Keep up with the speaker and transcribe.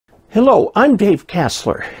Hello, I'm Dave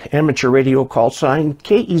Casler, amateur radio call sign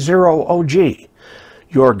KE0OG,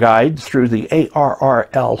 your guide through the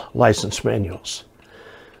ARRL license manuals.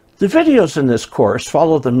 The videos in this course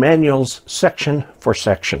follow the manuals section for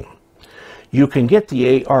section. You can get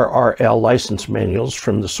the ARRL license manuals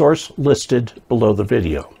from the source listed below the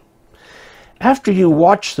video. After you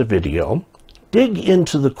watch the video, dig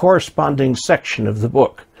into the corresponding section of the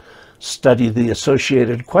book, study the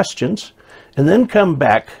associated questions, and then come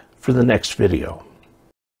back for the next video.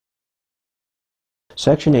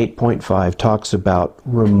 Section 8.5 talks about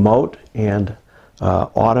remote and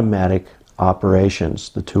automatic operations.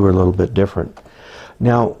 The two are a little bit different.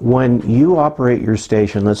 Now, when you operate your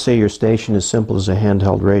station, let's say your station is simple as a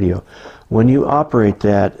handheld radio. When you operate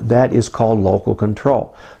that, that is called local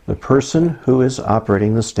control. The person who is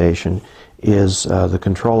operating the station is the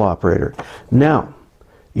control operator. Now,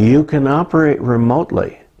 you can operate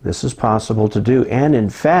remotely. This is possible to do, and in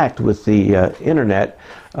fact, with the internet,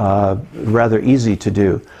 rather easy to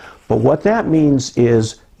do. But what that means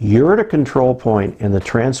is you're at a control point and the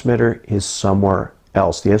transmitter is somewhere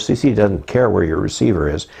else. The FCC doesn't care where your receiver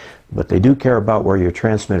is, but they do care about where your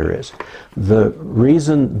transmitter is. The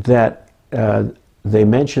reason that they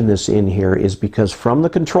mention this in here is because from the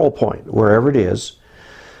control point, wherever it is,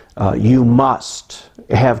 you must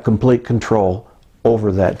have complete control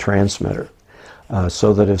over that transmitter.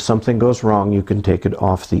 So that if something goes wrong, you can take it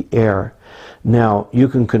off the air. Now, you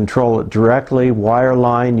can control it directly,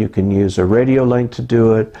 wireline, you can use a radio link to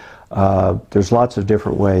do it. There's lots of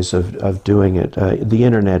different ways of doing it. The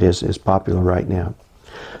internet is popular right now.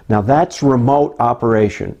 Now, that's remote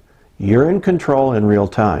operation. You're in control in real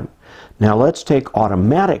time. Now, let's take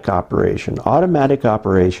automatic operation. Automatic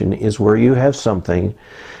operation is where you have something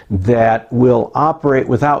that will operate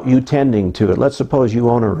without you tending to it. Let's suppose you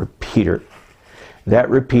own a repeater.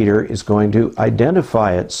 That repeater is going to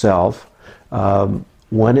identify itself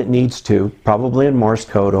when it needs to, probably in Morse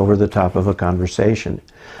code over the top of a conversation.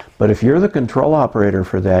 But if you're the control operator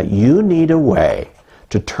for that, you need a way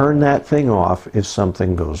to turn that thing off if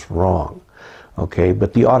something goes wrong. Okay,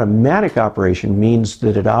 but the automatic operation means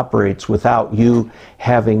that it operates without you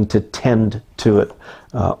having to tend to it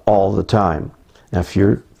all the time. Now, if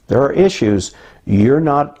there are issues, you're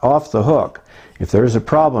not off the hook. If there's a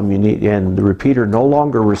problem and the repeater no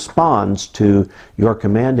longer responds to your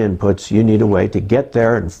command inputs, you need a way to get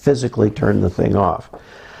there and physically turn the thing off.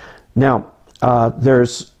 Now,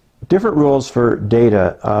 there's different rules for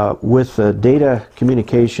data. With data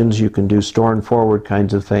communications, you can do store and forward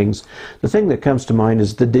kinds of things. The thing that comes to mind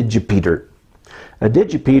is the digipeater. A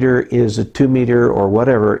digipeater is a 2-meter or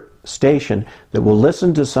whatever station that will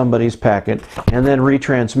listen to somebody's packet and then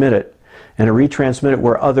retransmit it. And retransmit it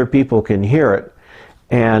where other people can hear it.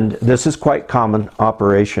 And this is quite common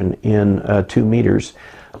operation in 2 meters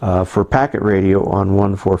for packet radio on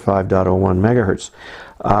 145.01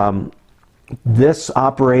 megahertz. This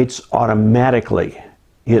operates automatically.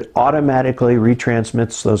 It automatically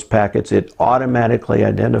retransmits those packets. It automatically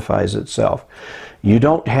identifies itself. You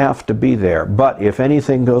don't have to be there, but if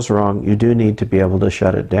anything goes wrong, you do need to be able to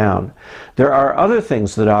shut it down. There are other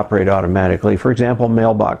things that operate automatically, for example,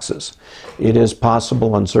 mailboxes. It is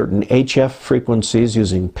possible on certain HF frequencies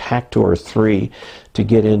using Pactor 3 to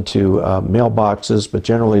get into mailboxes, but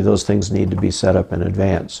generally those things need to be set up in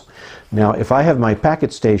advance. Now, if I have my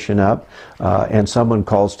packet station up and someone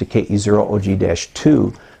calls to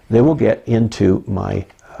KE0OG-2, they will get into my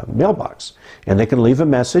mailbox. And they can leave a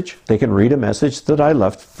message, they can read a message that I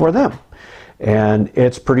left for them. And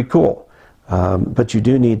it's pretty cool. But you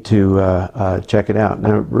do need to check it out.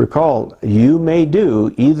 Now recall, you may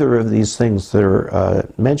do either of these things that are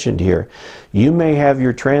mentioned here. You may have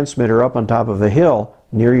your transmitter up on top of a hill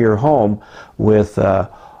near your home with a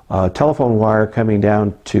telephone wire coming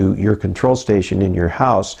down to your control station in your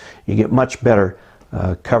house. You get much better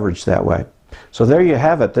coverage that way. So there you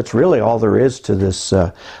have it. That's really all there is to this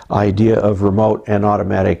idea of remote and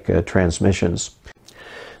automatic transmissions.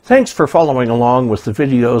 Thanks for following along with the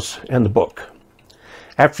videos and the book.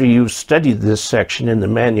 After you've studied this section in the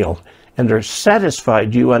manual and are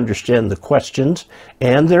satisfied you understand the questions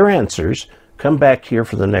and their answers, come back here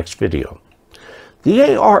for the next video. The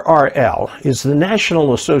ARRL is the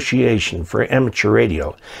National Association for Amateur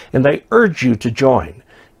Radio, and I urge you to join,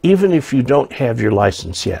 even if you don't have your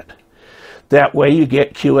license yet. That way you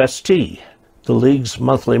get QST, the League's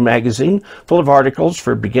monthly magazine full of articles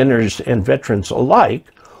for beginners and veterans alike,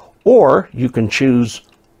 or you can choose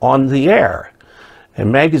On the Air, a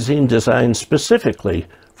magazine designed specifically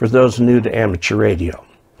for those new to amateur radio.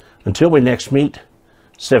 Until we next meet,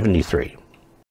 73.